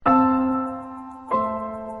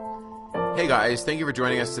Hey guys, thank you for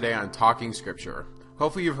joining us today on Talking Scripture.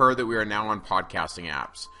 Hopefully you've heard that we are now on podcasting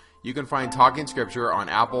apps. You can find Talking Scripture on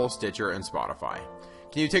Apple, Stitcher, and Spotify.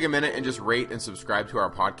 Can you take a minute and just rate and subscribe to our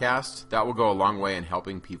podcast? That will go a long way in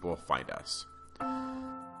helping people find us.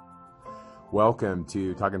 Welcome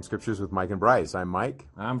to Talking Scriptures with Mike and Bryce. I'm Mike.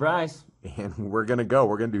 I'm Bryce. And we're going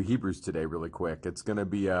to do Hebrews today really quick. It's going to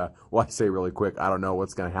be, I say really quick. I don't know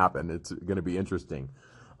what's going to happen. It's going to be interesting.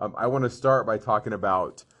 I want to start by talking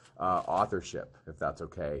about authorship, if that's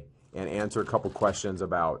okay, and answer a couple questions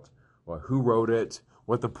about who wrote it,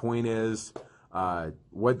 what the point is,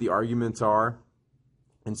 what the arguments are.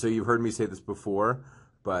 And so you've heard me say this before,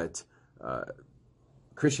 but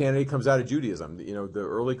Christianity comes out of Judaism. You know, the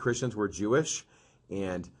early Christians were Jewish,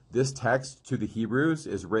 and this text to the Hebrews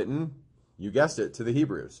is written, you guessed it, to the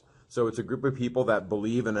Hebrews. So it's a group of people that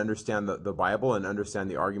believe and understand the Bible and understand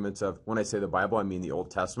the arguments of, when I say the Bible, I mean the Old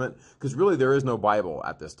Testament, because really there is no Bible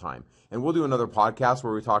at this time. And we'll do another podcast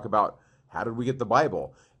where we talk about how did we get the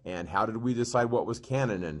Bible, and how did we decide what was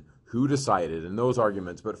canon, and who decided, and those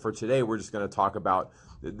arguments. But for today, we're just going to talk about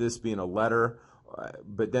this being a letter.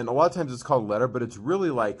 But then a lot of times it's called a letter, but it's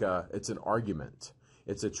really like it's an argument.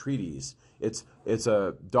 It's a treatise. It's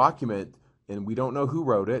a document, and we don't know who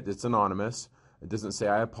wrote it. It's anonymous. It doesn't say,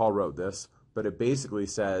 Paul wrote this, but it basically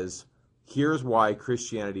says, here's why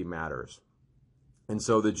Christianity matters. And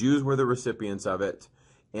so the Jews were the recipients of it.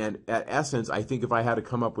 And at essence, I think if I had to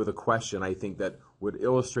come up with a question, I think that would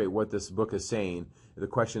illustrate what this book is saying. The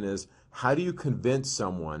question is, how do you convince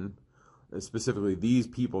someone, specifically these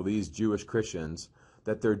people, these Jewish Christians,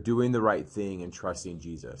 that they're doing the right thing and trusting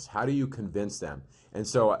Jesus? How do you convince them? And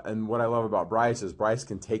so, and what I love about Bryce is Bryce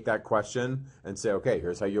can take that question and say, okay,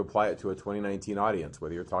 here's how you apply it to a 2019 audience,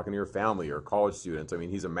 whether you're talking to your family or college students. I mean,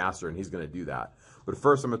 he's a master and he's going to do that. But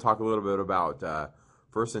first, I'm going to talk a little bit about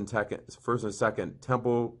first and second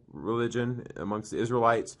temple religion amongst the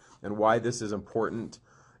Israelites and why this is important.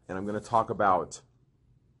 And I'm going to talk about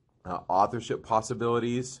authorship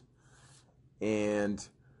possibilities, and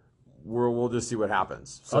we'll just see what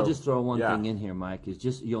happens. So, I'll just throw one thing in here, Mike. Is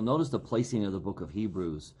just you'll notice the placing of the book of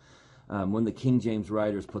Hebrews. When the King James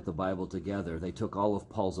writers put the Bible together, they took all of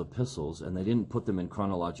Paul's epistles and they didn't put them in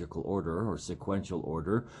chronological order or sequential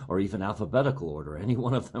order or even alphabetical order. Any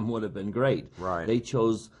one of them would have been great. Right. They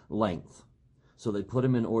chose length. So they put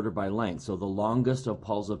them in order by length. So the longest of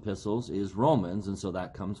Paul's epistles is Romans, and so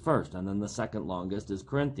that comes first. And then the second longest is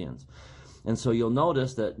Corinthians. And so you'll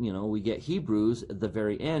notice that, we get Hebrews at the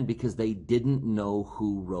very end because they didn't know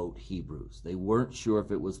who wrote Hebrews. They weren't sure if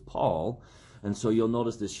it was Paul. And so you'll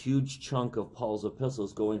notice this huge chunk of Paul's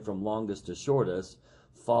epistles going from longest to shortest,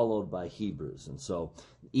 followed by Hebrews. And so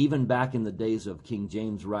even back in the days of King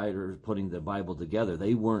James writers putting the Bible together,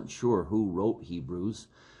 they weren't sure who wrote Hebrews.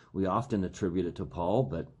 We often attribute it to Paul,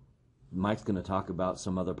 but Mike's going to talk about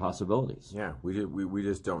some other possibilities. Yeah, we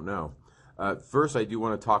just don't know. First, I do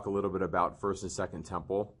want to talk a little bit about First and Second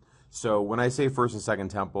Temple. So when I say First and Second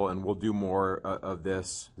Temple, and we'll do more of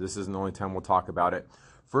this isn't the only time we'll talk about it.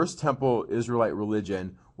 First Temple Israelite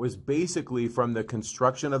religion was basically from the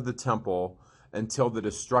construction of the temple until the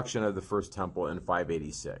destruction of the first temple in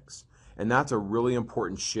 586. And that's a really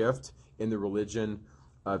important shift in the religion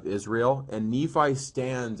of Israel. And Nephi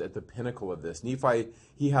stands at the pinnacle of this. Nephi,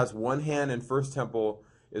 he has one hand in First Temple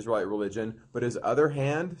Israelite religion, but his other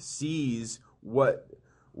hand sees and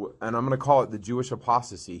I'm going to call it the Jewish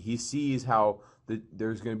apostasy. He sees how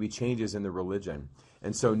there's going to be changes in the religion.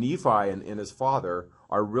 And so Nephi and his father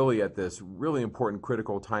are really at this really important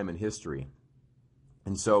critical time in history.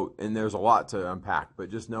 And there's a lot to unpack, but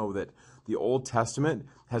just know that the Old Testament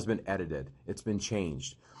has been edited. It's been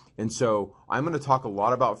changed. And so I'm going to talk a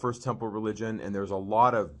lot about First Temple religion, and there's a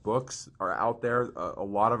lot of books are out there, a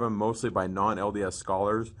lot of them mostly by non-LDS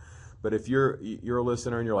scholars. But if you're a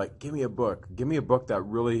listener and you're like, give me a book that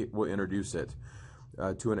really will introduce it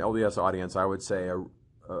to an LDS audience, I would say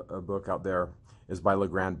a book out there is by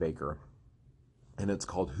LeGrand Baker, and it's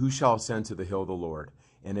called Who Shall Ascend to the Hill of the Lord?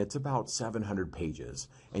 And it's about 700 pages,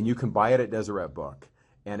 and you can buy it at Deseret Book.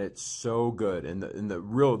 And it's so good. And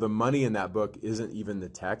the money in that book isn't even the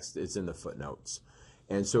text, it's in the footnotes.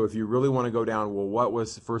 And so if you really want to go down, well, what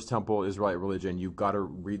was First Temple Israelite religion? You've got to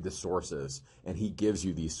read the sources, and he gives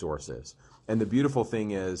you these sources. And the beautiful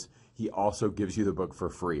thing is, he also gives you the book for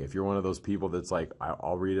free. If you're one of those people that's like,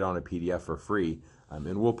 I'll read it on a PDF for free,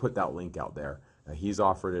 and we'll put that link out there. He's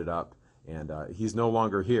offered it up. And he's no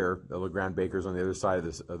longer here. LeGrand Baker's on the other side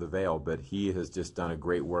of the veil, but he has just done a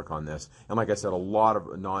great work on this. And like I said, a lot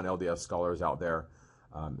of non-LDS scholars out there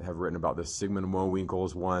have written about this. Sigmund Mowinkle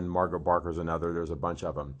is one, Margaret Barker's another. There's a bunch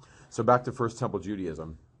of them. So back to First Temple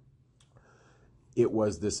Judaism. it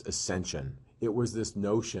was this ascension. It was this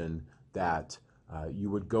notion that you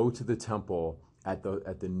would go to the temple at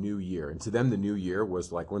the new year, and to them the new year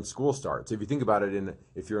was like when school starts. If you think about it,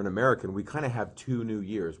 if you're an American, we kind of have two new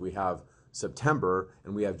years. We have September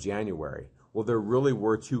and we have January. Well, there really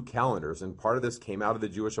were two calendars, and part of this came out of the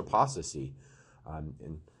Jewish apostasy.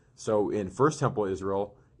 And so in First Temple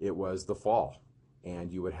Israel, it was the fall,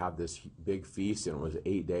 and you would have this big feast, and it was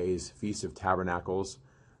 8 days, Feast of Tabernacles,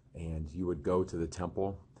 and you would go to the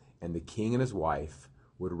temple, and the king and his wife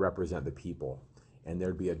would represent the people, and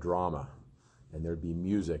there'd be a drama, and there'd be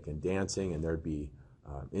music and dancing, and there'd be,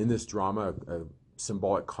 in this drama, a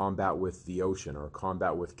symbolic combat with the ocean, or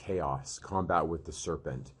combat with chaos, combat with the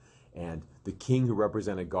serpent. And the king who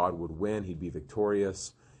represented God would win, he'd be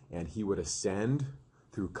victorious, and he would ascend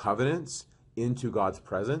through covenants into God's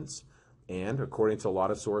presence. And according to a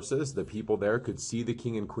lot of sources, the people there could see the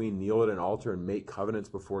king and queen kneel at an altar and make covenants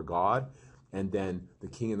before God. And then the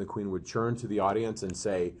king and the queen would turn to the audience and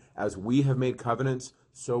say, as we have made covenants,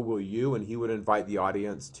 so will you. And he would invite the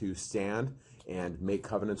audience to stand and make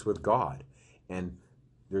covenants with God. And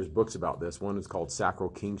there's books about this. One is called Sacral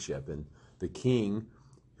Kingship. And the king,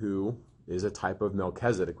 who is a type of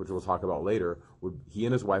Melchizedek, which we'll talk about later, he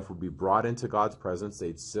and his wife would be brought into God's presence.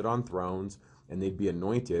 They'd sit on thrones, and they'd be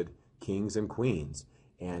anointed kings and queens.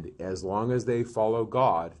 And as long as they follow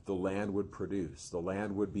God, the land would produce. The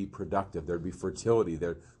land would be productive. There'd be fertility.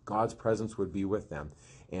 God's presence would be with them.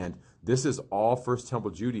 And this is all First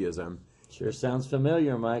Temple Judaism. Sure sounds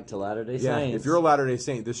familiar, Mike, to Latter-day Saints. Yeah, if you're a Latter-day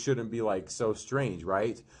Saint, this shouldn't be like so strange,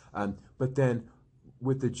 right? But then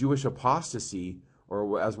with the Jewish apostasy,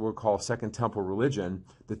 or as we'll call Second Temple religion,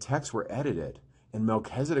 the texts were edited, and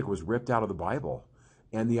Melchizedek was ripped out of the Bible.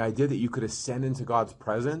 And the idea that you could ascend into God's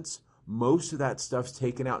presence, most of that stuff's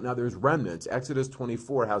taken out. Now there's remnants. Exodus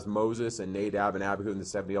 24 has Moses and Nadab and Abihu and the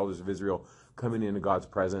 70 elders of Israel coming into God's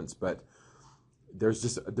presence, but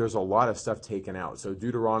there's a lot of stuff taken out. So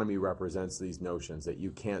Deuteronomy represents these notions that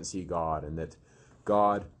you can't see God, and that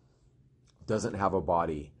God doesn't have a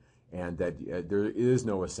body, and that there is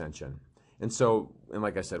no ascension. And so, and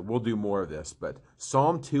like I said, we'll do more of this, but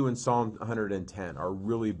Psalm 2 and Psalm 110 are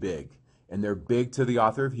really big, and they're big to the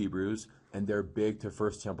author of Hebrews, and they're big to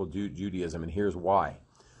First Temple Judaism, and here's why.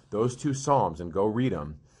 Those two Psalms, and go read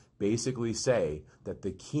them, basically say that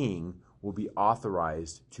the king will be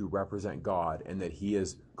authorized to represent God, and that he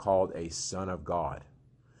is called a son of God.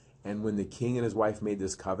 And when the king and his wife made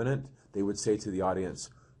this covenant, they would say to the audience,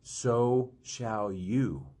 so shall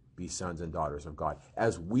you be sons and daughters of God.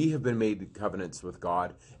 As we have been made covenants with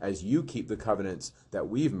God, as you keep the covenants that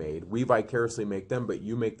we've made, we vicariously make them, but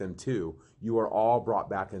you make them too. You are all brought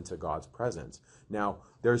back into God's presence. Now,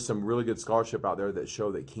 there's some really good scholarship out there that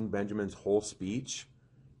show that King Benjamin's whole speech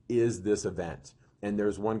is this event. And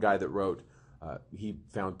there's one guy that wrote, he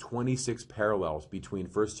found 26 parallels between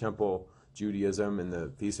First Temple Judaism and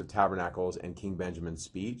the Feast of Tabernacles and King Benjamin's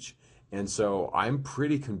speech. And so I'm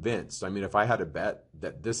pretty convinced, I mean, if I had to bet,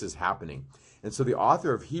 that this is happening. And so the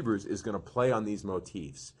author of Hebrews is going to play on these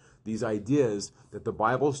motifs, these ideas that the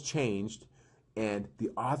Bible's changed, and the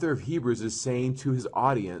author of Hebrews is saying to his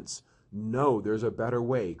audience, no, there's a better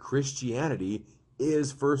way. Christianity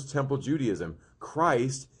is First Temple Judaism.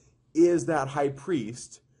 Christ is that high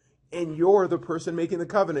priest, and you're the person making the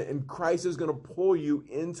covenant, and Christ is going to pull you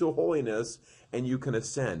into holiness, and you can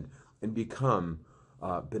ascend and become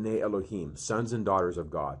B'nai Elohim, sons and daughters of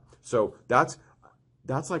God. So that's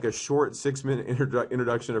like a short 6-minute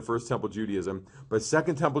introduction of First Temple Judaism. But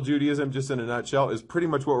Second Temple Judaism, just in a nutshell, is pretty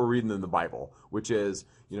much what we're reading in the Bible, which is,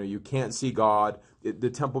 you can't see God. The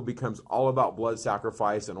temple becomes all about blood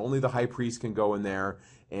sacrifice, and only the high priest can go in there,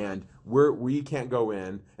 and we can't go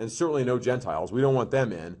in, and certainly no Gentiles. We don't want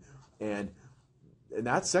them in. And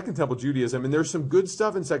that's Second Temple Judaism. And there's some good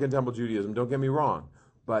stuff in Second Temple Judaism, don't get me wrong.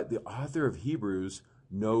 But the author of Hebrews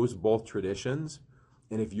knows both traditions.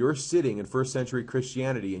 And if you're sitting in first century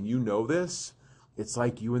Christianity and you know this, it's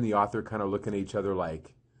like you and the author kind of looking at each other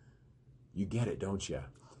like, you get it, don't you?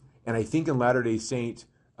 And I think in Latter-day Saint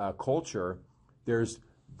culture, there's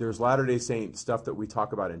Latter-day Saint stuff that we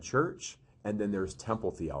talk about in church, and then there's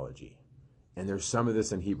temple theology. And there's some of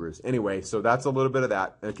this in Hebrews. Anyway, so that's a little bit of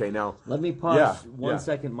that. Okay, now... Let me pause one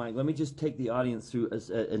second, Mike. Let me just take the audience through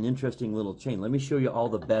an interesting little chain. Let me show you all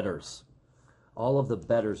the betters. All of the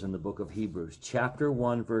betters in the book of Hebrews. Chapter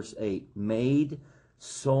 1, verse 8. Made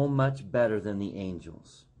so much better than the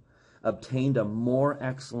angels. Obtained a more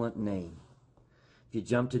excellent name. If you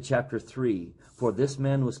jump to chapter 3. For this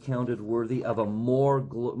man was counted worthy of a more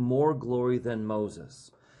glory than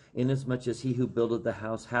Moses, inasmuch as he who builded the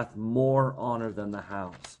house hath more honor than the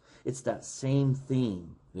house. It's that same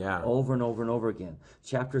theme over and over and over again.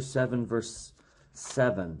 Chapter 7, verse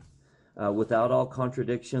 7. Without all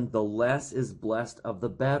contradiction, the less is blessed of the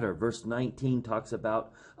better. Verse 19 talks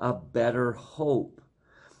about a better hope.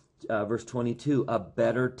 Verse 22, a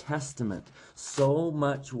better testament. So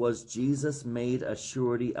much was Jesus made a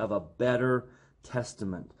surety of a better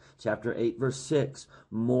testament. Chapter 8, verse 6,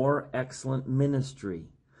 more excellent ministry,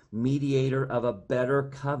 mediator of a better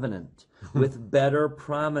covenant with better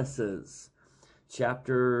promises.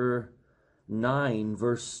 Chapter 9,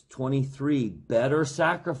 verse 23, better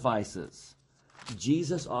sacrifices.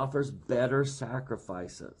 Jesus offers better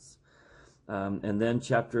sacrifices. And then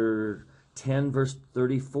chapter 10, verse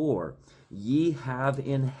 34, ye have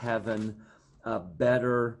in heaven a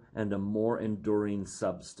better and a more enduring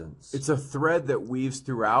substance. It's a thread that weaves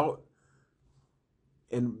throughout.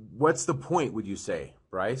 And what's the point, would you say,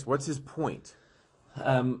 Bryce? What's his point?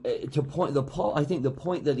 I think the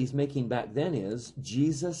point that he's making back then is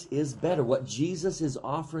Jesus is better. What Jesus is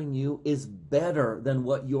offering you is better than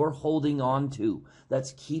what you're holding on to.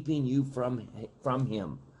 That's keeping you from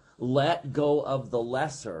him. Let go of the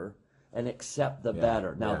lesser and accept the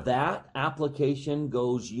better. Now that application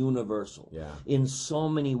goes universal. In so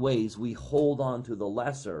many ways, we hold on to the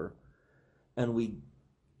lesser and we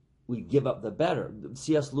give up the better.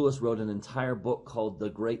 C.S. Lewis wrote an entire book called The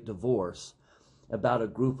Great Divorce about a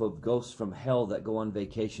group of ghosts from hell that go on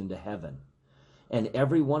vacation to heaven. And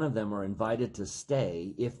every one of them are invited to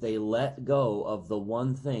stay if they let go of the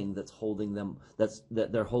one thing that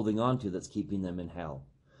they're holding on to that's keeping them in hell.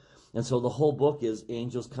 And so the whole book is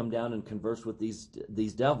angels come down and converse with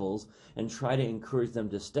these devils and try to encourage them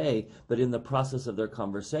to stay. But in the process of their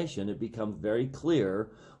conversation, it becomes very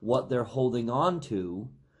clear what they're holding on to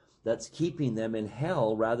that's keeping them in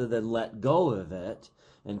hell rather than let go of it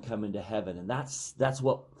and come into heaven. And that's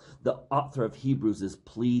what the author of Hebrews is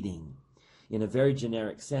pleading. In a very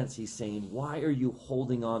generic sense, he's saying, why are you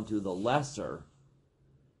holding on to the lesser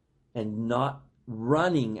and not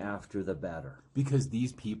running after the better? Because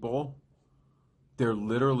these people, they're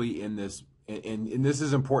literally in this, and this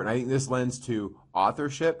is important. I think this lends to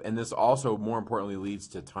authorship, and this also, more importantly, leads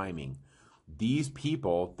to timing. These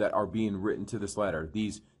people that are being written to this letter,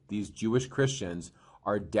 these Jewish Christians,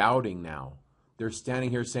 are doubting now. They're standing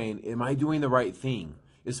here saying, am I doing the right thing?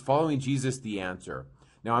 Is following Jesus the answer?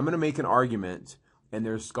 Now, I'm going to make an argument, and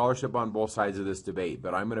there's scholarship on both sides of this debate,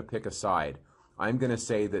 but I'm going to pick a side. I'm going to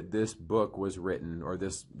say that this book was written, or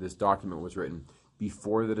this document was written,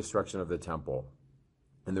 before the destruction of the temple.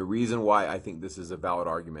 And the reason why I think this is a valid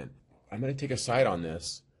argument, I'm going to take a side on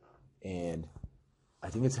this, and I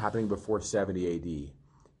think it's happening before 70 AD.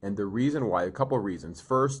 And the reason why, a couple of reasons.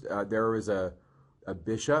 First, there was a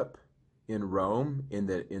bishop in Rome in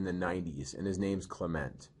the 90s, and his name's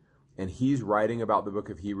Clement. And he's writing about the book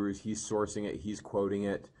of Hebrews, he's sourcing it, he's quoting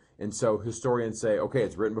it. And so historians say, okay,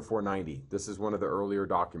 it's written before 90. This is one of the earlier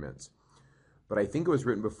documents. But I think it was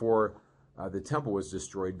written before the temple was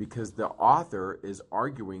destroyed, because the author is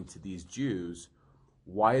arguing to these Jews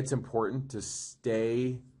why it's important to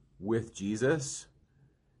stay with Jesus.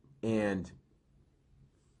 And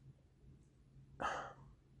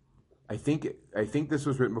I think this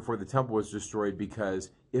was written before the temple was destroyed,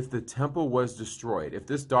 because if the temple was destroyed, if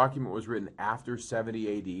this document was written after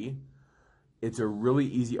 70 AD, it's a really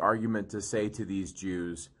easy argument to say to these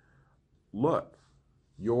Jews, look,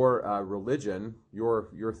 your religion,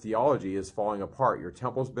 your theology is falling apart. Your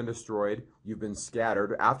temple's been destroyed. You've been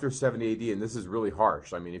scattered. After 70 AD, and this is really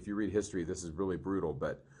harsh. I mean, if you read history, this is really brutal.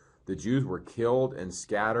 But the Jews were killed and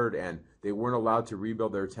scattered, and they weren't allowed to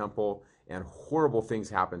rebuild their temple, and horrible things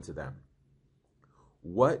happened to them.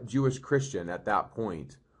 What Jewish Christian at that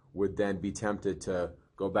point would then be tempted to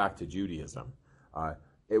go back to Judaism?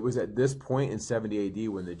 It was at this point in 70 AD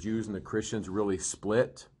when the Jews and the Christians really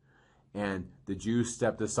split, and the Jews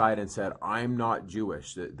stepped aside and said, I'm not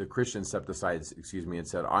Jewish. The Christians stepped aside, and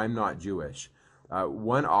said, I'm not Jewish.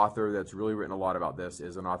 One author that's really written a lot about this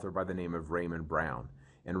is an author by the name of Raymond Brown.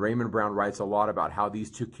 And Raymond Brown writes a lot about how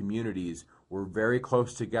these two communities were very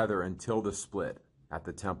close together until the split at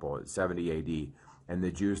the temple at 70 AD, and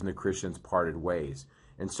the Jews and the Christians parted ways.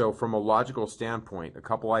 And so from a logical standpoint, a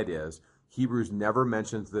couple ideas. Hebrews never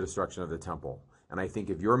mentions the destruction of the temple. And I think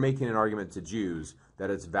if you're making an argument to Jews that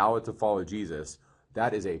it's valid to follow Jesus,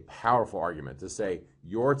 that is a powerful argument to say,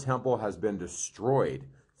 your temple has been destroyed.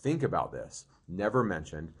 Think about this. Never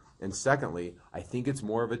mentioned. And secondly, I think it's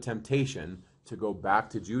more of a temptation to go back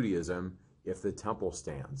to Judaism if the temple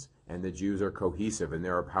stands and the Jews are cohesive and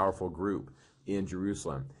they're a powerful group in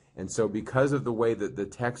Jerusalem. And so because of the way that the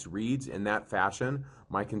text reads in that fashion,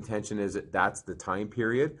 my contention is that that's the time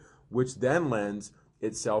period, which then lends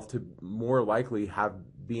itself to more likely have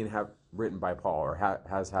written by Paul, or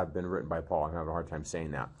have been written by Paul. I'm having a hard time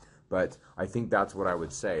saying that, but I think that's what I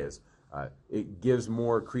would say is it gives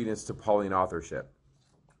more credence to Pauline authorship.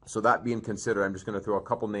 So that being considered, I'm just going to throw a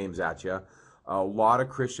couple names at you. A lot of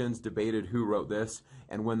Christians debated who wrote this,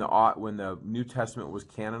 and when the New Testament was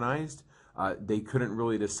canonized, they couldn't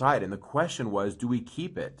really decide. And the question was, do we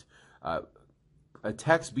keep it? A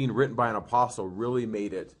text being written by an apostle really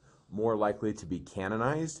made it more likely to be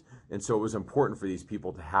canonized, and so it was important for these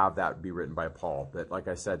people to have that be written by Paul. But like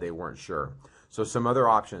I said, they weren't sure. So some other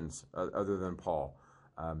options other than Paul.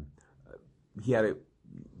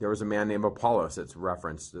 There was a man named Apollos that's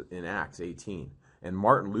referenced in Acts 18. And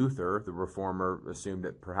Martin Luther, the reformer, assumed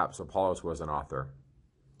that perhaps Apollos was an author.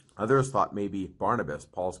 Others thought maybe Barnabas,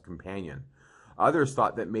 Paul's companion. Others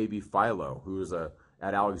thought that maybe Philo, who was at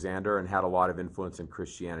Alexander and had a lot of influence in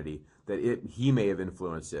Christianity, that he may have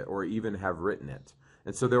influenced it or even have written it.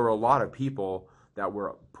 And so there were a lot of people that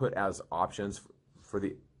were put as options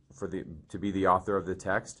to be the author of the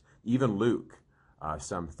text. Even Luke,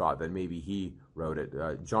 some thought that maybe he wrote it.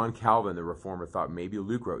 John Calvin, the reformer, thought maybe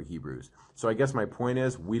Luke wrote Hebrews. So I guess my point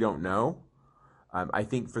is, we don't know. I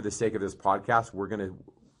think for the sake of this podcast,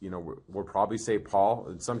 we'll probably say Paul.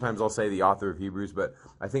 And sometimes I'll say the author of Hebrews, but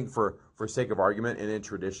I think for sake of argument and in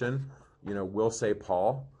tradition, we'll say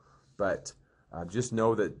Paul. But just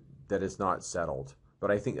know that it's not settled. But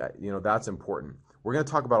I think that's important. We're going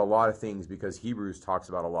to talk about a lot of things because Hebrews talks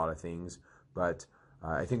about a lot of things, but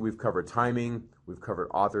I think we've covered timing, we've covered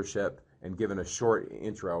authorship, and given a short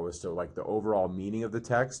intro as to like the overall meaning of the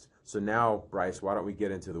text. So now, Bryce, why don't we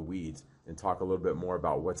get into the weeds and talk a little bit more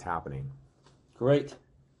about what's happening? Great.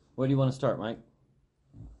 Where do you want to start, Mike?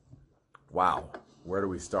 Wow. Where do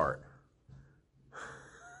we start?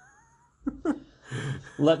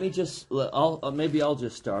 Let me just, maybe I'll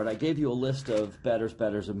just start. I gave you a list of betters,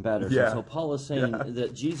 and betters. Yeah. And so Paul is saying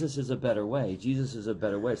that Jesus is a better way. Jesus is a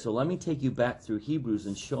better way. So let me take you back through Hebrews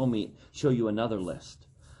and show you another list.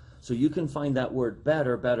 So you can find that word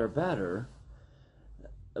better,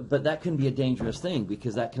 but that can be a dangerous thing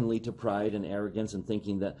because that can lead to pride and arrogance and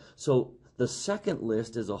thinking that. So the second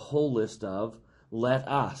list is a whole list of let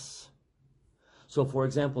us. So for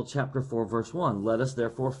example, chapter 4, verse 1, let us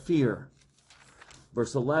therefore fear.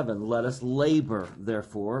 Verse 11, let us labor,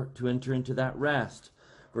 therefore, to enter into that rest.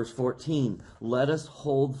 Verse 14, let us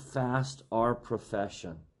hold fast our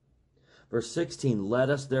profession. Verse 16, let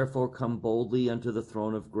us therefore come boldly unto the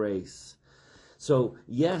throne of grace. So,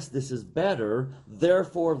 yes, this is better,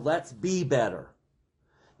 therefore let's be better.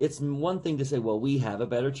 It's one thing to say, well, we have a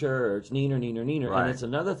better church, neener. Right. And it's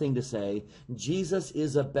another thing to say, Jesus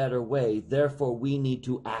is a better way, therefore we need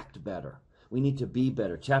to act better. We need to be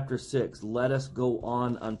better. Chapter 6, let us go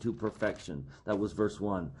on unto perfection. That was verse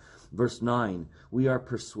 1. Verse 9, we are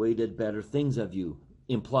persuaded better things of you.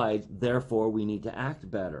 Implied, therefore, we need to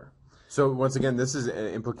act better. So once again, this is an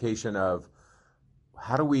implication of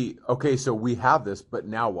so we have this, but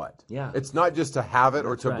now what? Yeah. It's not just to have it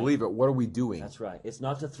or That's to right. believe it. What are we doing? That's right. It's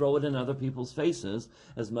not to throw it in other people's faces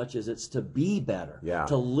as much as it's to be better. Yeah.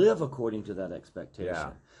 To live according to that expectation. Yeah.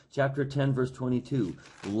 Chapter 10, verse 22,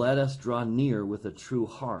 let us draw near with a true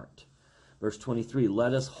heart. Verse 23,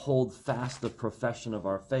 let us hold fast the profession of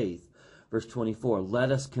our faith. Verse 24,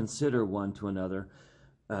 let us consider one to another.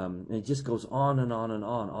 And it just goes on and on and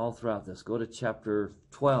on all throughout this. Go to chapter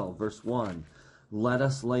 12, verse 1. Let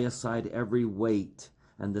us lay aside every weight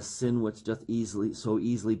and the sin which doth so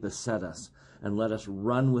easily beset us, and let us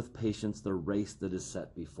run with patience the race that is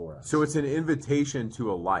set before us. So it's an invitation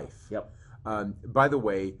to a life. Yep. By the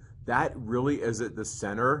way, that really is at the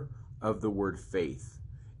center of the word faith.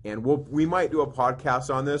 And we might do a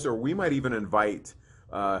podcast on this, or we might even invite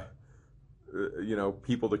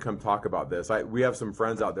people to come talk about this. We have some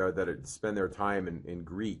friends out there that spend their time in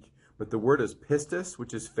Greek, but the word is pistis,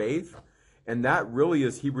 which is faith, and that really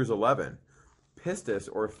is Hebrews 11. Pistis,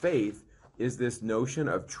 or faith, is this notion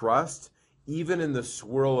of trust, even in the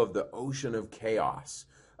swirl of the ocean of chaos.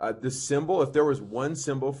 The symbol, if there was one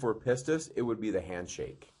symbol for pistis, it would be the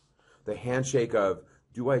handshake. The handshake of,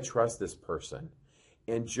 do I trust this person?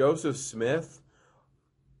 And Joseph Smith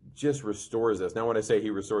just restores this. Now when I say he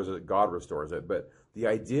restores it, God restores it. But the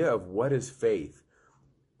idea of what is faith,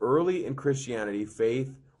 early in Christianity,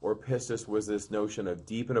 faith or pistis was this notion of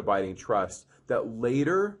deep and abiding trust that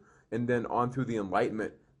later, and then on through the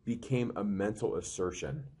Enlightenment, became a mental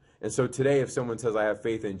assertion. And so today, if someone says, I have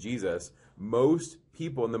faith in Jesus, most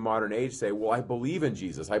people in the modern age say, well, I believe in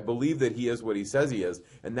Jesus. I believe that he is what he says he is.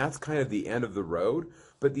 And that's kind of the end of the road.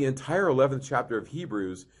 But the entire 11th chapter of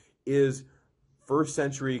Hebrews is first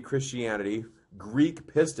century Christianity, Greek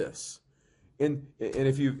pistis. And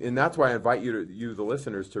if you and that's why I invite you the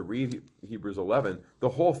listeners to read Hebrews 11. The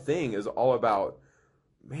whole thing is all about,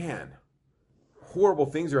 man, horrible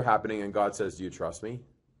things are happening, and God says, "Do you trust me?"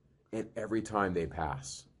 And every time they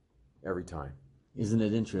pass, every time. Isn't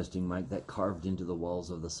it interesting, Mike, that carved into the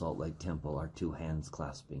walls of the Salt Lake Temple are two hands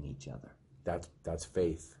clasping each other? That's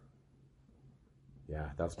faith. Yeah,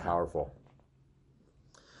 that's powerful.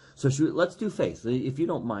 So let's do faith. If you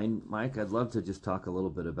don't mind, Mike, I'd love to just talk a little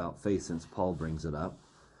bit about faith since Paul brings it up,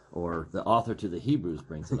 or the author to the Hebrews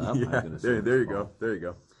brings it up. Yeah, there you go. There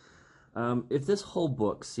you go. If this whole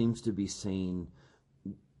book seems to be saying,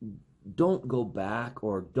 don't go back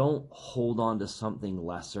or don't hold on to something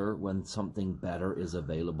lesser when something better is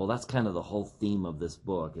available. That's kind of the whole theme of this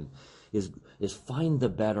book, and is find the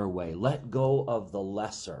better way. Let go of the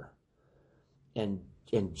lesser and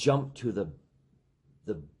jump to the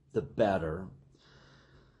better.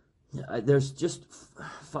 There's just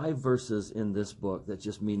 5 verses in this book that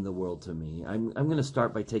just mean the world to me. I'm going to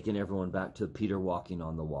start by taking everyone back to Peter walking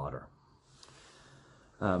on the water.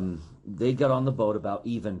 They got on the boat about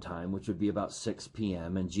eventime, which would be about 6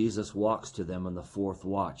 p.m., and Jesus walks to them on the 4th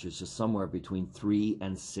watch, which is somewhere between 3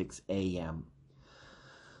 and 6 a.m.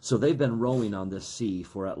 So they've been rowing on this sea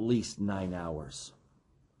for at least 9 hours.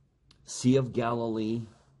 Sea of Galilee,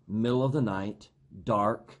 middle of the night,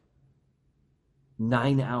 dark,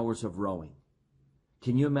 9 hours of rowing.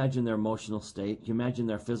 Can you imagine their emotional state? Can you imagine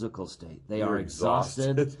their physical state? They are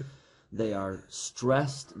exhausted. They are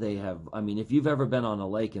stressed. They have, if you've ever been on a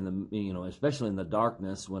lake in the, especially in the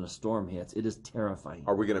darkness when a storm hits, it is terrifying.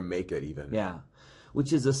 Are we going to make it even? Yeah,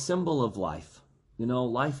 which is a symbol of life.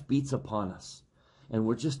 Life beats upon us, and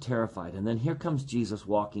we're just terrified. And then here comes Jesus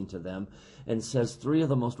walking to them and says 3 of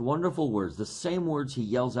the most wonderful words, the same words he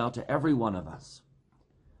yells out to every one of us.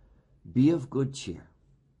 Be of good cheer.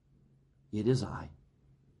 It is I.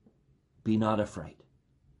 Be not afraid.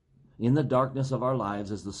 In the darkness of our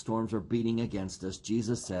lives, as the storms are beating against us,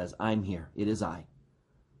 Jesus says, I'm here. It is I.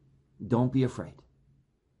 Don't be afraid.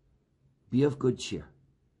 Be of good cheer.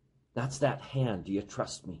 That's that hand. Do you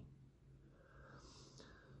trust me?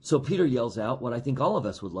 So Peter yells out what I think all of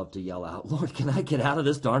us would love to yell out. Lord, can I get out of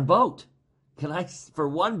this darn boat? Can I, for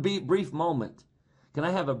one brief moment, can I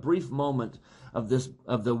have a brief moment of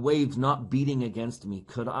the waves not beating against me?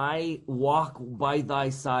 Could I walk by thy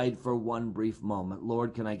side for one brief moment?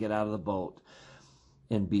 Lord, can I get out of the boat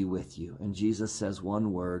and be with you? And Jesus says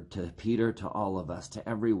one word to Peter, to all of us, to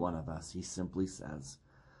every one of us. He simply says,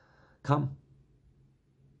 come,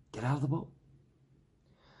 get out of the boat.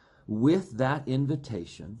 With that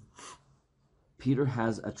invitation, Peter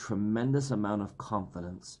has a tremendous amount of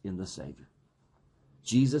confidence in the Savior.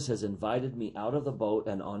 Jesus has invited me out of the boat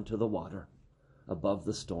and onto the water above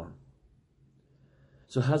the storm.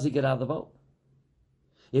 So how's he get out of the boat?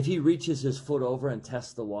 If he reaches his foot over and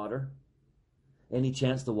tests the water, any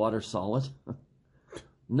chance the water's solid?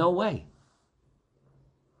 No way.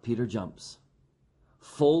 Peter jumps,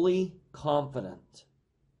 fully confident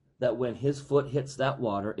that when his foot hits that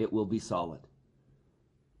water, it will be solid.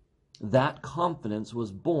 That confidence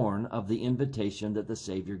was born of the invitation that the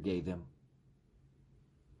Savior gave him.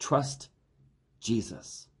 Trust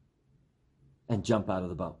Jesus and jump out of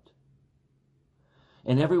the boat.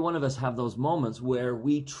 And every one of us have those moments where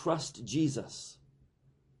we trust Jesus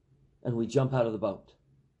and we jump out of the boat.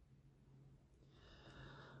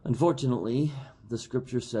 Unfortunately, the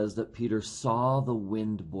scripture says that Peter saw the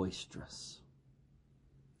wind boisterous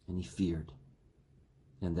and he feared,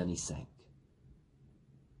 and then he sank.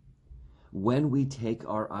 When we take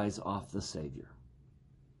our eyes off the Savior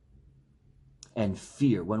and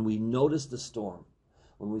fear, when we notice the storm,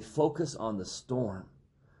 when we focus on the storm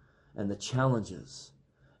and the challenges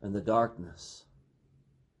and the darkness,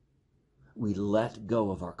 we let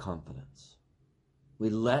go of our confidence. We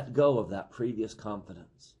let go of that previous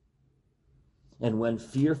confidence. And when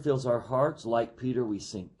fear fills our hearts, like Peter, we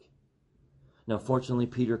sink. Now, fortunately,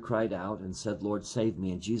 Peter cried out and said, Lord, save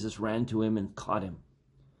me. And Jesus ran to him and caught him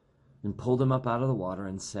and pulled him up out of the water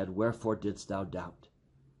and said, wherefore didst thou doubt?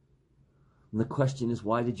 And the question is,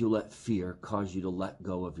 why did you let fear cause you to let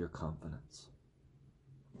go of your confidence?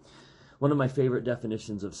 One of my favorite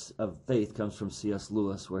definitions of faith comes from C.S.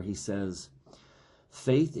 Lewis, where he says,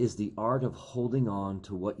 faith is the art of holding on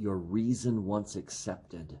to what your reason once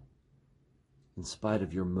accepted in spite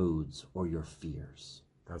of your moods or your fears.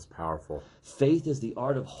 That's powerful. Faith is the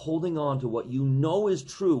art of holding on to what you know is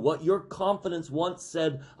true, what your confidence once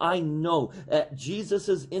said, I know. At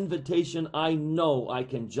Jesus' invitation, I know I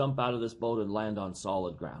can jump out of this boat and land on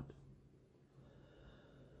solid ground.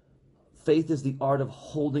 Faith is the art of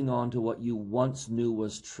holding on to what you once knew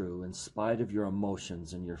was true in spite of your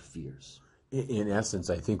emotions and your fears. In essence,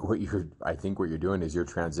 I think what you're doing is you're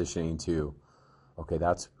transitioning to, okay,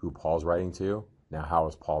 that's who Paul's writing to. Now, how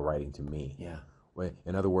is Paul writing to me? Yeah.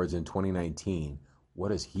 In other words, in 2019, what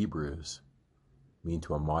does Hebrews mean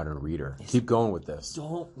to a modern reader? Keep going with this.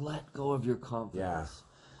 Don't let go of your confidence.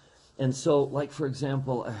 Yeah. And so, like, for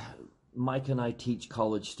example, Mike and I teach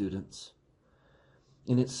college students.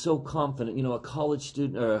 And it's so confident. You know, a college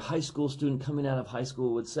student or a high school student coming out of high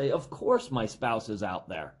school would say, of course my spouse is out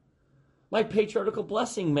there. My patriarchal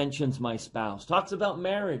blessing mentions my spouse, talks about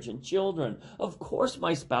marriage and children. Of course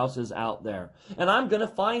my spouse is out there. And I'm going to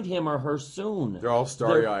find him or her soon. They're all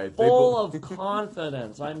starry-eyed. They're full of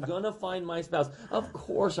confidence. I'm going to find my spouse. Of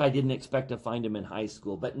course I didn't expect to find him in high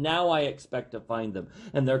school, but now I expect to find them.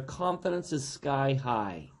 And their confidence is sky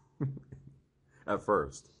high. At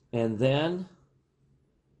first. And then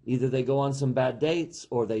either they go on some bad dates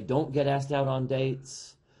or they don't get asked out on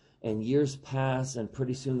dates. And years pass, and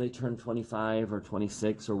pretty soon they turn 25 or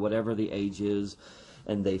 26 or whatever the age is,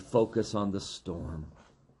 and they focus on the storm.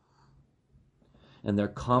 And their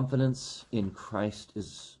confidence in Christ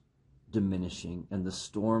is diminishing, and the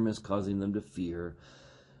storm is causing them to fear,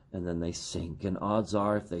 and then they sink. And odds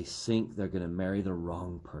are, if they sink, they're going to marry the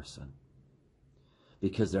wrong person,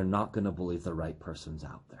 because they're not going to believe the right person's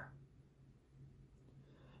out there.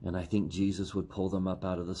 And I think Jesus would pull them up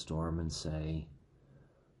out of the storm and say,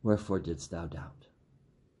 wherefore didst thou doubt?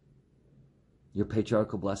 Your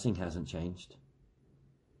patriarchal blessing hasn't changed.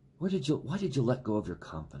 Why did you let go of your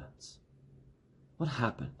confidence? What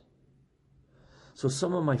happened? So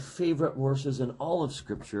some of my favorite verses in all of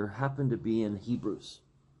Scripture happen to be in Hebrews.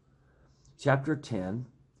 Chapter 10,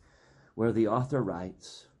 where the author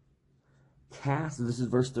writes, this is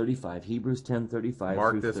verse 35, Hebrews 10:35.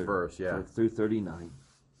 Mark this verse, yeah. Through 39.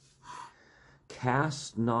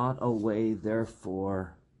 Cast not away,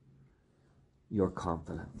 therefore, your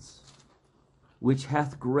confidence, which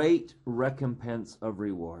hath great recompense of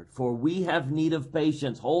reward. For we have need of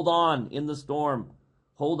patience. Hold on in the storm.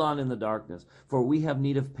 Hold on in the darkness. For we have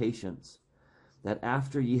need of patience, that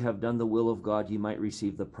after ye have done the will of God, ye might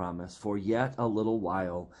receive the promise. For yet a little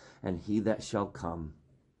while, and he that shall come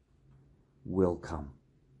will come,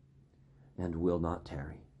 and will not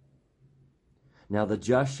tarry. Now the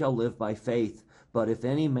just shall live by faith. But if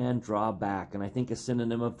any man draw back, and I think a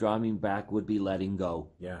synonym of drawing back would be letting go.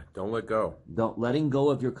 Yeah, don't let go. Letting go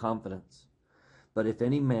of your confidence. But if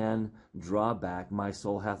any man draw back, my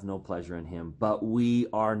soul hath no pleasure in him. But we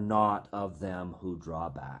are not of them who draw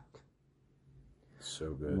back.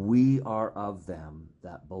 So good. We are of them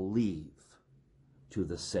that believe to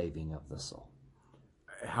the saving of the soul.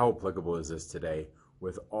 How applicable is this today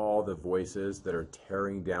with all the voices that are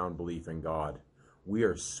tearing down belief in God? We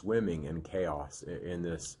are swimming in chaos, in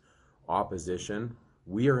this opposition.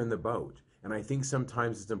 We are in the boat. And I think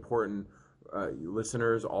sometimes it's important,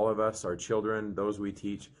 listeners, all of us, our children, those we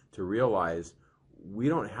teach, to realize we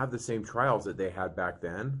don't have the same trials that they had back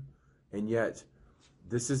then. And yet,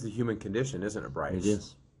 this is the human condition, isn't it, Bryce? It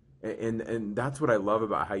is. And that's what I love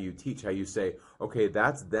about how you teach, how you say, okay,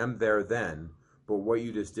 that's them there then, but what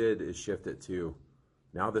you just did is shift it to,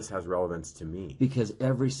 now this has relevance to me. Because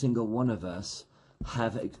every single one of us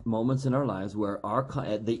have moments in our lives where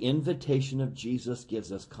the invitation of Jesus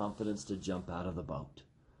gives us confidence to jump out of the boat.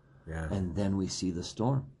 Yeah. And then we see the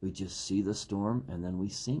storm. We just see the storm, and then we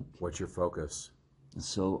sink. What's your focus? And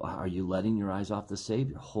so are you letting your eyes off the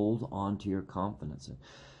Savior? Hold on to your confidence.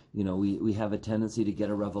 You know, we have a tendency to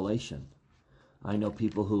get a revelation. I know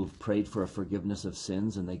people who've prayed for a forgiveness of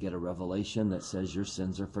sins, and they get a revelation that says your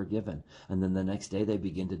sins are forgiven. And then the next day they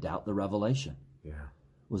begin to doubt the revelation. Yeah.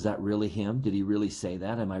 Was that really him? Did he really say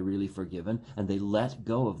that? Am I really forgiven? And they let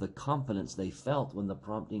go of the confidence they felt when the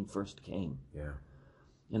prompting first came. Yeah.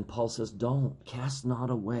 And Paul says, don't, cast not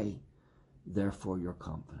away, therefore, your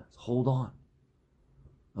confidence. Hold on.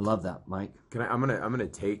 I love that, Mike. I'm gonna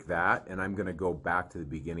take that, and I'm gonna go back to the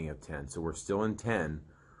beginning of 10. So we're still in 10,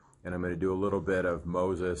 and I'm gonna do a little bit of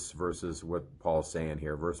Moses versus what Paul's saying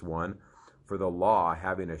here. Verse 1, for the law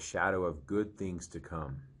having a shadow of good things to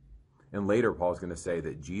come. And later, Paul's going to say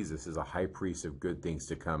that Jesus is a high priest of good things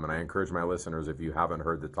to come. And I encourage my listeners, if you haven't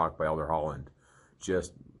heard the talk by Elder Holland,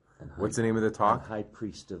 what's the name of the talk? High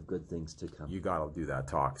priest of good things to come. You got to do that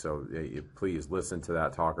talk. So please listen to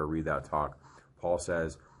that talk or read that talk. Paul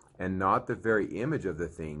says, and not the very image of the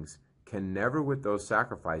things can never with those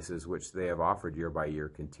sacrifices which they have offered year by year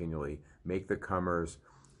continually make the comers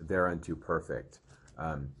thereunto perfect.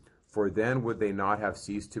 For then would they not have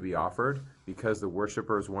ceased to be offered, because the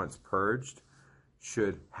worshippers once purged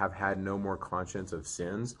should have had no more conscience of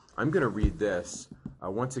sins. I'm going to read this.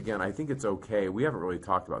 Once again, I think it's okay. We haven't really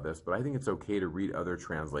talked about this, but I think it's okay to read other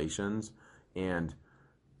translations And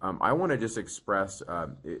I want to just express,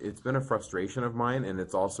 it's been a frustration of mine, and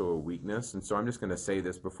it's also a weakness. And so I'm just going to say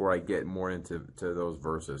this before I get more into those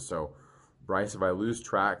verses. So, Bryce, if I lose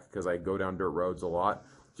track because I go down dirt roads a lot,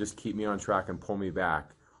 just keep me on track and pull me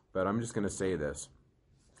back. But I'm just going to say this.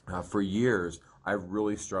 For years, I've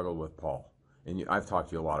really struggled with Paul. And I've talked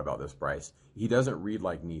to you a lot about this, Bryce. He doesn't read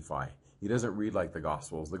like Nephi. He doesn't read like the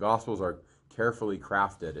Gospels. The Gospels are carefully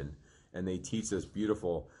crafted, and they teach this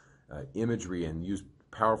beautiful imagery and use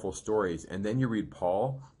powerful stories. And then you read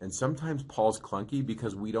Paul, and sometimes Paul's clunky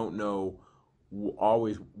because we don't know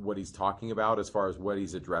always what he's talking about as far as what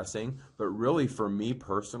he's addressing. But really, for me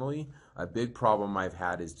personally, a big problem I've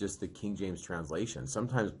had is just the King James translation.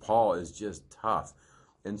 Sometimes Paul is just tough.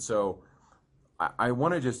 And so I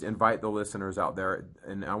want to just invite the listeners out there,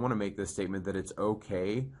 and I want to make this statement that it's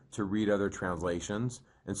okay to read other translations.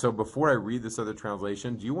 And so before I read this other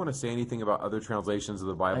translation, do you want to say anything about other translations of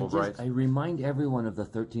the Bible, Bryce? I remind everyone of the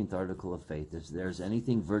 13th article of faith. If there's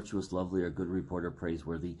anything virtuous, lovely, or good report or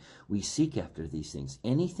praiseworthy, we seek after these things.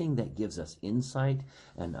 Anything that gives us insight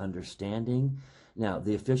and understanding. Now,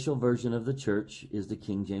 the official version of the church is the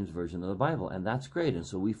King James Version of the Bible, and that's great. And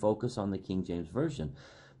so we focus on the King James Version.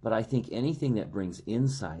 But I think anything that brings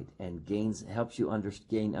insight and helps you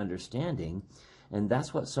gain understanding, and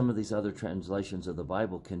that's what some of these other translations of the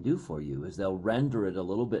Bible can do for you, is they'll render it a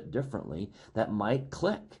little bit differently that might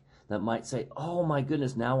click, that might say, oh my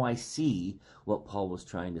goodness, now I see what Paul was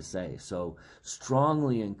trying to say. So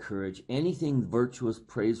strongly encourage anything virtuous,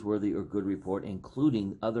 praiseworthy, or good report,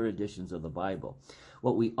 including other editions of the Bible.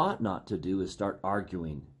 What we ought not to do is start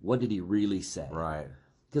arguing, what did he really say? Right.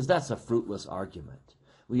 Because that's a fruitless argument.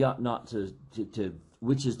 We ought not to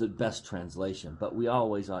which is the best translation, but we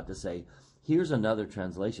always ought to say, here's another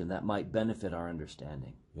translation that might benefit our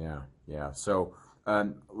understanding. Yeah. So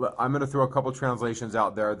I'm going to throw a couple translations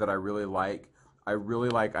out there that I really like.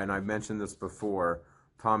 And I've mentioned this before,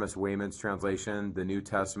 Thomas Wayman's translation, the New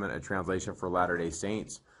Testament, a translation for Latter-day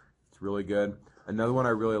Saints. It's really good. Another one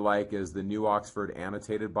I really like is the New Oxford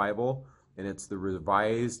Annotated Bible, and it's the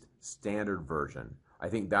Revised Standard Version. I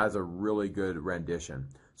think that's a really good rendition.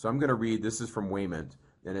 So I'm going to read, this is from Wayman,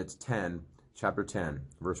 and it's chapter 10,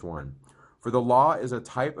 verse 1. For the law is a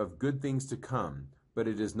type of good things to come, but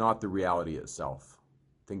it is not the reality itself.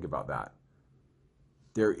 Think about that.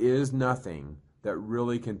 There is nothing that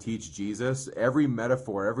really can teach Jesus. Every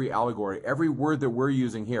metaphor, every allegory, every word that we're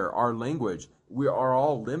using here, our language, we are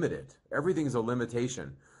all limited. Everything's a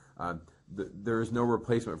limitation. There is no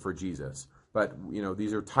replacement for Jesus. But,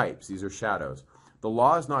 these are types, these are shadows. The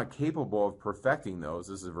law is not capable of perfecting those,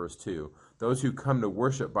 this is verse 2, those who come to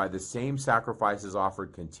worship by the same sacrifices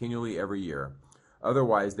offered continually every year.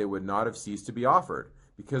 Otherwise, they would not have ceased to be offered,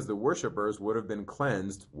 because the worshipers would have been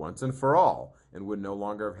cleansed once and for all, and would no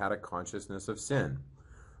longer have had a consciousness of sin.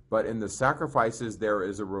 But in the sacrifices there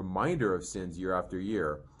is a reminder of sins year after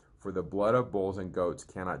year, for the blood of bulls and goats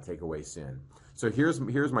cannot take away sin. So here's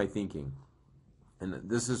my thinking, and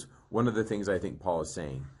this is one of the things I think Paul is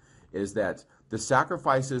saying, is that the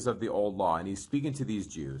sacrifices of the old law, and he's speaking to these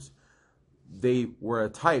Jews, they were a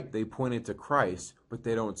type, they pointed to Christ, but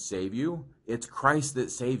they don't save you. It's Christ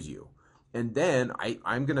that saves you. And then,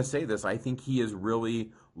 I'm going to say this, I think he is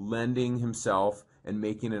really lending himself and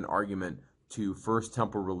making an argument to First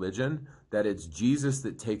Temple religion, that it's Jesus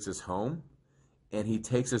that takes us home, and he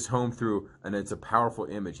takes us home through, and it's a powerful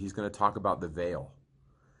image. He's going to talk about the veil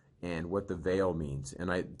and what the veil means.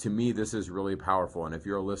 And to me, this is really powerful. And if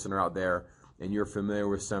you're a listener out there and you're familiar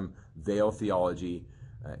with some veil theology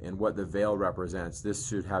and what the veil represents, this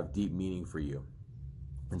should have deep meaning for you.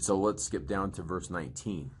 And so let's skip down to verse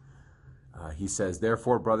 19. He says,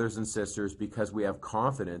 therefore, brothers and sisters, because we have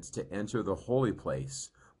confidence to enter the holy place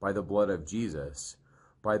by the blood of Jesus,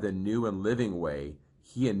 by the new and living way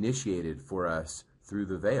he initiated for us through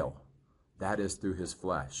the veil, that is, through his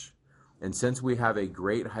flesh. And since we have a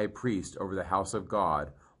great high priest over the house of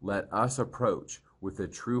God, let us approach with a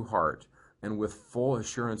true heart and with full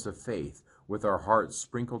assurance of faith, with our hearts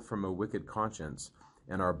sprinkled from a wicked conscience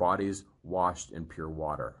and our bodies washed in pure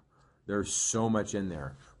water. There's so much in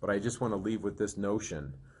there, but I just want to leave with this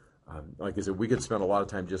notion. Like I said, we could spend a lot of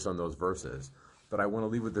time just on those verses, but I want to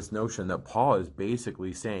leave with this notion that Paul is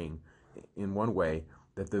basically saying, in one way,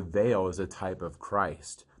 that the veil is a type of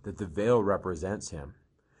Christ, that the veil represents him.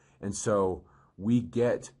 And so we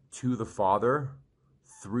get to the Father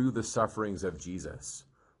through the sufferings of Jesus,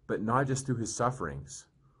 but not just through his sufferings,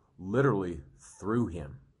 literally through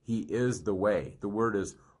him. He is the way. The word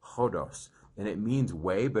is hodos, and it means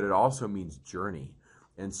way, but it also means journey.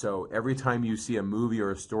 And so every time you see a movie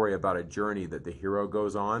or a story about a journey that the hero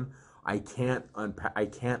goes on, I can't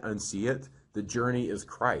unsee it The journey is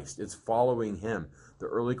Christ. It's following him. The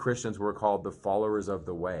early Christians were called the followers of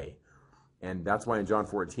the way. And that's why in John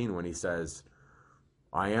 14, when he says,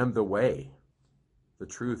 I am the way, the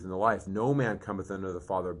truth, and the life, no man cometh unto the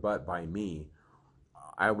Father but by me,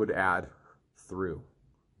 I would add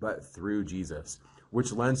but through Jesus,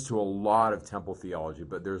 which lends to a lot of temple theology.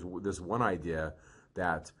 But there's this one idea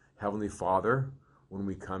that Heavenly Father, when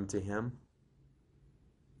we come to him,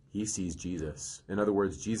 he sees Jesus. In other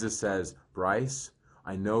words, Jesus says, Bryce,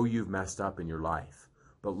 I know you've messed up in your life,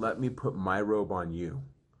 but let me put my robe on you.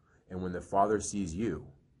 And when the Father sees you,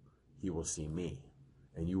 he will see me,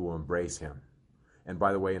 and you will embrace him. And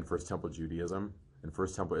by the way, in First Temple Judaism, in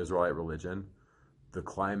First Temple Israelite religion, the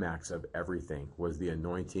climax of everything was the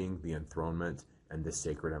anointing, the enthronement, and the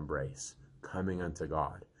sacred embrace, coming unto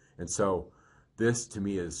God. And so this to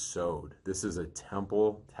me is sowed. This is a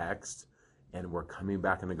temple text, and we're coming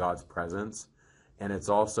back into God's presence. And it's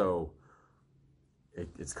also,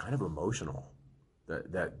 it's kind of emotional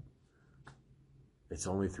that it's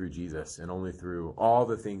only through Jesus and only through all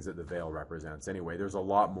the things that the veil represents. Anyway, there's a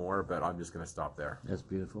lot more, but I'm just going to stop there. That's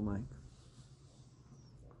beautiful, Mike.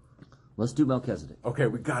 Let's do Melchizedek. Okay,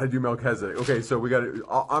 we got to do Melchizedek. Okay, so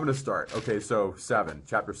I'm going to start. Okay, so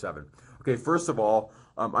chapter 7. Okay, first of all,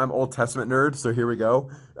 I'm Old Testament nerd, so here we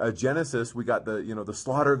go. Genesis, we got the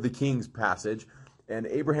slaughter of the kings passage, and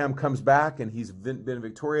Abraham comes back, and he's been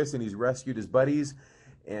victorious, and he's rescued his buddies,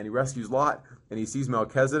 and he rescues Lot, and he sees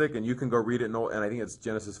Melchizedek, and you can go read it, and I think it's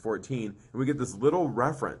Genesis 14, and we get this little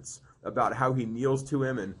reference about how he kneels to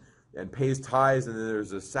him and pays tithes, and then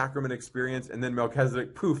there's a sacrament experience, and then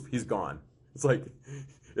Melchizedek, poof, he's gone. It's like,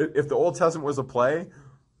 if the Old Testament was a play,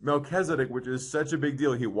 Melchizedek, which is such a big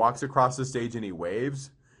deal, he walks across the stage and he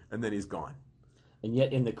waves, and then he's gone. And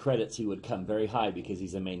yet in the credits he would come very high because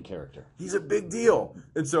he's a main character. He's a big deal.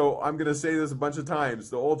 And so I'm going to say this a bunch of times.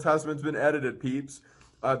 The Old Testament's been edited, peeps.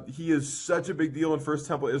 He is such a big deal in First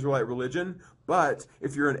Temple Israelite religion, but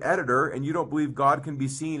if you're an editor and you don't believe God can be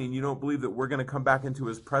seen and you don't believe that we're going to come back into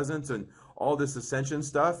his presence and all this ascension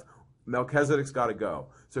stuff, Melchizedek's got to go.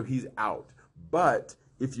 So he's out. But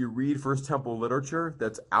if you read First Temple literature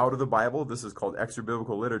that's out of the Bible, this is called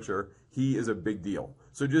extra-biblical literature, he is a big deal.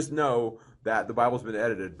 So just know that the Bible's been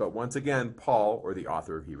edited, but once again, Paul, or the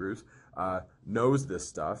author of Hebrews, knows this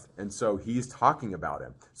stuff, and so he's talking about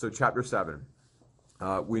him. So chapter 7,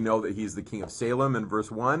 we know that he's the king of Salem in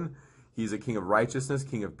verse 1. He's a king of righteousness,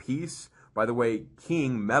 king of peace. By the way,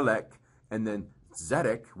 King Melech, and then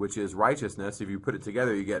Zedek, which is righteousness. If you put it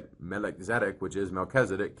together, you get Melech Zedek, which is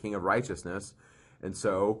Melchizedek, king of righteousness. And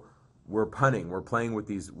so we're playing with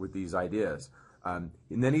these ideas. And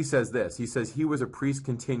then he says this. He says he was a priest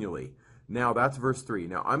continually. Now that's verse 3.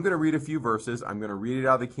 Now I'm going to read a few verses. I'm going to read it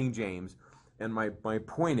out of the King James. And my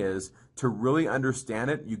point is, to really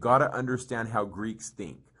understand it, you got to understand how Greeks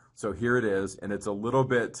think. So here it is, and it's a little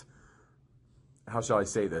bit, how shall I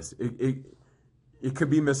say this? It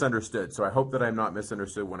could be misunderstood, so I hope that I'm not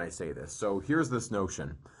misunderstood when I say this. So here's this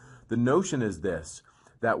notion. The notion is this,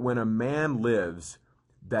 that when a man lives,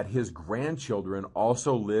 that his grandchildren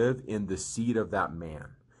also live in the seed of that man.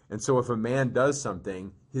 And so if a man does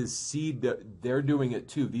something, his seed, they're doing it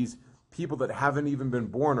too. These people that haven't even been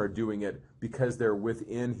born are doing it because they're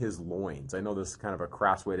within his loins. I know this is kind of a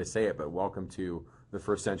crass way to say it, but welcome to the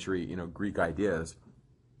first century, Greek ideas.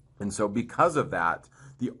 And so because of that,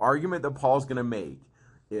 the argument that Paul's going to make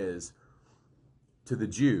is to the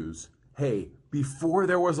Jews, hey, before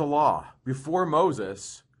there was a law, before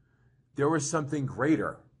Moses, there was something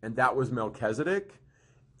greater, and that was Melchizedek,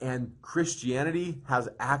 and Christianity has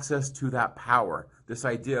access to that power. This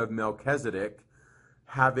idea of Melchizedek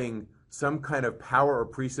having some kind of power or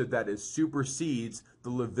priesthood that supersedes the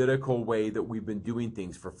Levitical way that we've been doing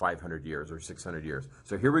things for 500 years or 600 years.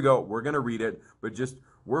 So here we go. We're going to read it, but just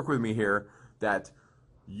work with me here that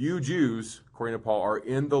you Jews, according to Paul, are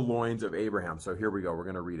in the loins of Abraham. So here we go. We're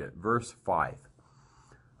going to read it. Verse 5.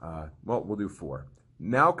 We'll do 4.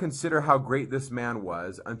 Now consider how great this man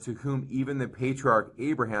was, unto whom even the patriarch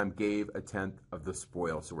Abraham gave a tenth of the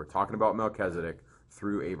spoil. So we're talking about Melchizedek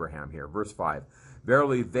through Abraham here. Verse 5.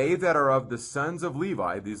 Verily, they that are of the sons of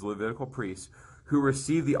Levi, these Levitical priests, who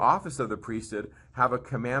receive the office of the priesthood, have a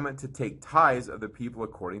commandment to take tithes of the people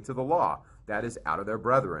according to the law, that is, out of their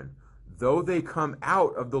brethren, though they come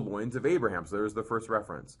out of the loins of Abraham. So there's the first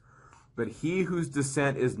reference. But he whose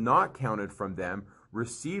descent is not counted from them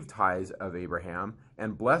received tithes of Abraham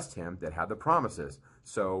and blessed him that had the promises.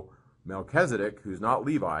 So Melchizedek, who's not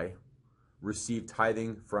Levi, received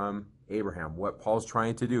tithing from Abraham. What Paul's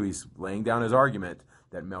trying to do, he's laying down his argument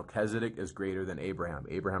that Melchizedek is greater than Abraham.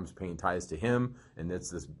 Abraham's paying tithes to him, and it's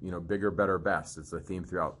this, bigger, better, best. It's the theme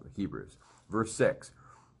throughout Hebrews. verse 6.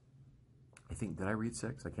 I think, did I read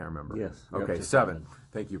 6? I can't remember. Yes, you're up Okay, to 7.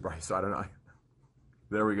 Thank you, Bryce. I don't know.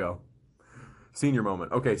 There we go. Senior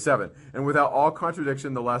moment. Okay, 7. And without all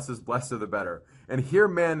contradiction, the less is blessed of the better. And here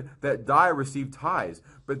men that die receive tithes,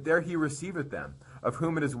 but there he receiveth them, of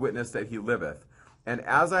whom it is witness that he liveth. And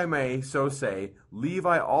as I may so say,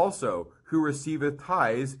 Levi also, who receiveth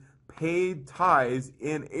tithes, paid tithes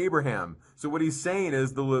in Abraham. So what he's saying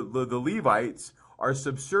is the Levites are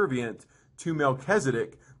subservient to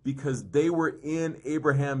Melchizedek because they were in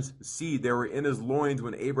Abraham's seed. They were in his loins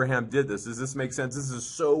when Abraham did this. Does this make sense? This is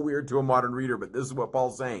so weird to a modern reader, but this is what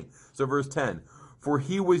Paul's saying. So verse 10, for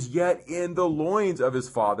he was yet in the loins of his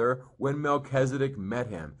father when Melchizedek met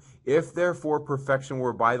him. If therefore perfection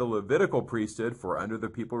were by the Levitical priesthood, for under the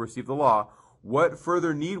people received the law, what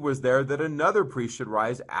further need was there that another priest should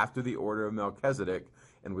rise after the order of Melchizedek,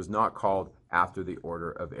 and was not called after the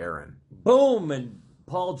order of Aaron? Boom, and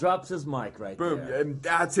Paul drops his mic right Boom, there. and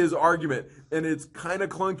that's his argument. And it's kind of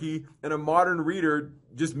clunky, and a modern reader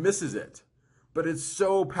just misses it. But it's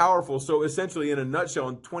so powerful. So essentially, in a nutshell,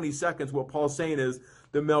 in 20 seconds, what Paul's saying is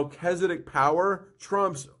the Melchizedek power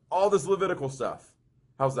trumps all this Levitical stuff.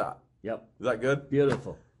 How's that? Yep. Is that good?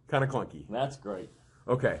 Beautiful. Kind of clunky. That's great.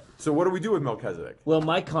 Okay, so what do we do with Melchizedek? Well,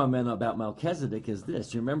 my comment about Melchizedek is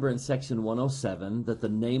this. You remember in section 107 that the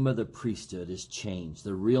name of the priesthood is changed.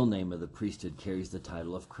 The real name of the priesthood carries the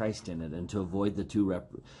title of Christ in it, and to avoid the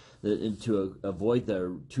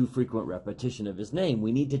too frequent repetition of his name,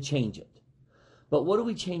 we need to change it. But what do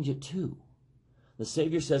we change it to? The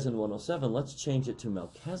Savior says in 107, let's change it to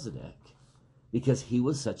Melchizedek because he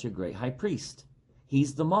was such a great high priest.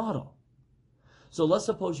 He's the model. So let's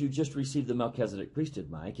suppose you just received the Melchizedek priesthood,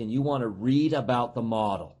 Mike, and you want to read about the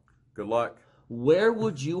model. Good luck. Where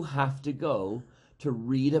would you have to go to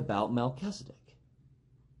read about Melchizedek?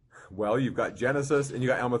 Well, you've got Genesis and you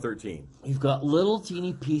got Alma 13. You've got little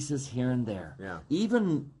teeny pieces here and there. Yeah.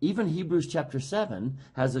 Even Hebrews chapter 7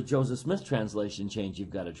 has a Joseph Smith translation change you've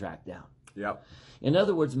got to track down. Yep. In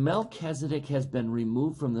other words, Melchizedek has been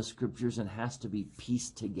removed from the scriptures and has to be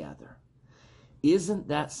pieced together. Isn't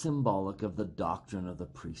that symbolic of the doctrine of the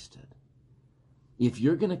priesthood? If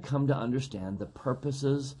you're going to come to understand the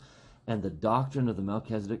purposes and the doctrine of the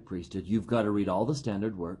Melchizedek priesthood, you've got to read all the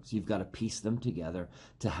standard works. You've got to piece them together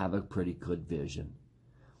to have a pretty good vision.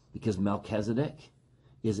 Because Melchizedek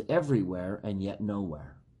is everywhere and yet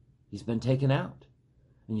nowhere. He's been taken out.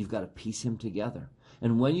 And you've got to piece him together.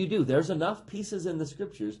 And when you do, there's enough pieces in the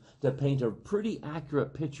scriptures to paint a pretty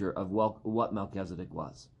accurate picture of what Melchizedek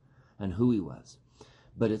was and who he was.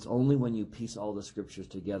 But it's only when you piece all the scriptures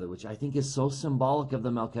together, which I think is so symbolic of the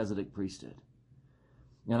Melchizedek priesthood.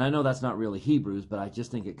 And I know that's not really Hebrews, but I just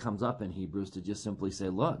think it comes up in Hebrews to just simply say,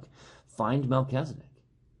 look, find Melchizedek.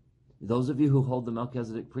 Those of you who hold the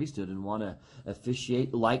Melchizedek priesthood and want to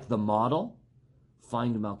officiate like the model,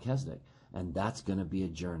 find Melchizedek. And that's going to be a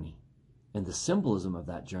journey. And the symbolism of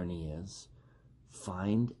that journey is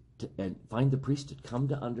find the priesthood. Come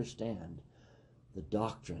to understand the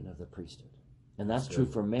doctrine of the priesthood. And that's true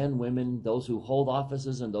for men, women, those who hold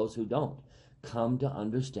offices and those who don't. Come to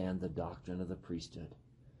understand the doctrine of the priesthood.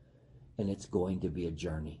 And it's going to be a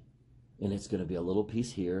journey. And it's going to be a little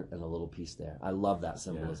piece here and a little piece there. I love that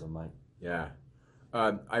symbolism, Mike. Yeah.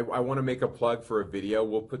 I want to make a plug for a video.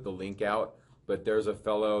 We'll put the link out. But there's a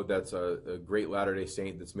fellow that's a great Latter-day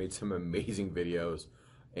Saint that's made some amazing videos.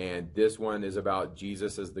 And this one is about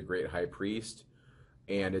Jesus as the great high priest.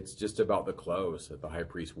 And it's just about the clothes that the high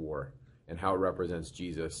priest wore and how it represents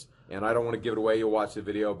Jesus. And I don't want to give it away. You'll watch the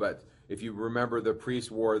video. But if you remember, the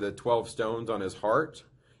priest wore the 12 stones on his heart.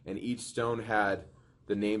 And each stone had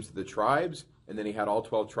the names of the tribes. And then he had all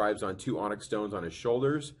 12 tribes on 2 onyx stones on his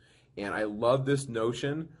shoulders. And I love this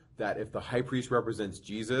notion that if the high priest represents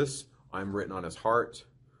Jesus, I'm written on his heart,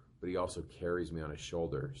 but he also carries me on his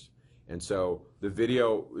shoulders. And so the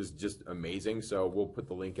video is just amazing. So we'll put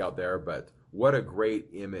the link out there. But what a great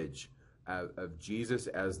image of Jesus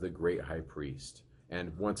as the great high priest.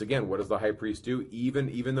 And once again, what does the high priest do?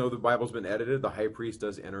 Even though the Bible's been edited, the high priest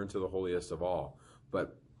does enter into the holiest of all.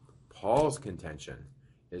 But Paul's contention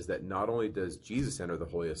is that not only does Jesus enter the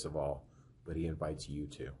holiest of all, but he invites you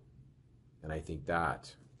to. And I think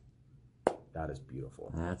that is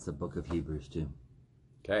beautiful. That's the book of Hebrews too.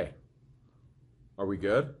 Okay. Are we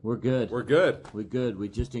good? We're good. We're good. We're good. We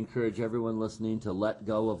just encourage everyone listening to let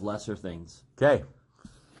go of lesser things. Okay.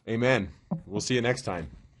 Amen. We'll see you next time.